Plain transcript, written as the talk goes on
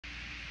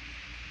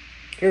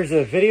Here's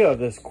a video of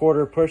this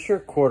quarter pusher,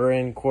 quarter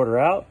in, quarter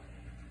out.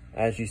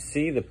 As you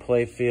see, the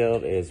play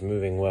field is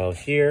moving well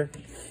here.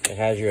 It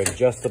has your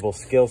adjustable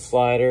skill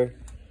slider.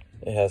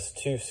 It has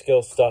 2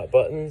 skill stop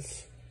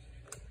buttons.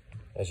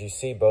 As you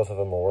see, both of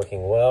them are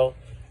working well.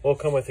 Will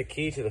come with a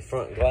key to the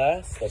front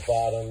glass. The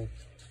bottom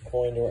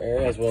coin door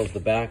area, as well as the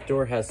back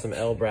door, has some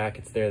L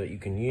brackets there that you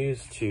can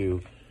use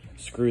to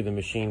screw the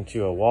machine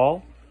to a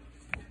wall.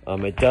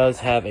 It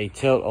does have a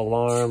tilt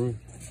alarm.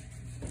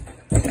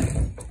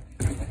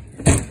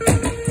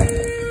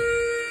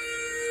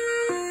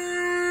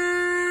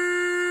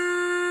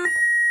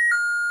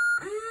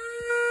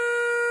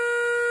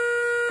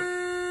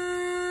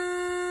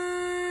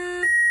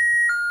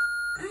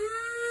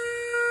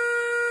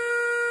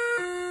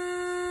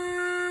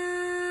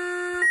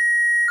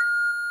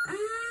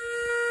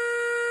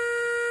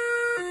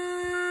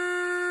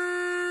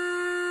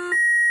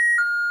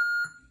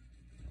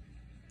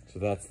 So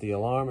that's the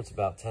alarm. It's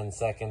about 10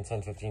 seconds,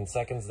 10-15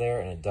 seconds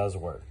there, and it does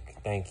work.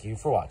 Thank you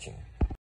for watching.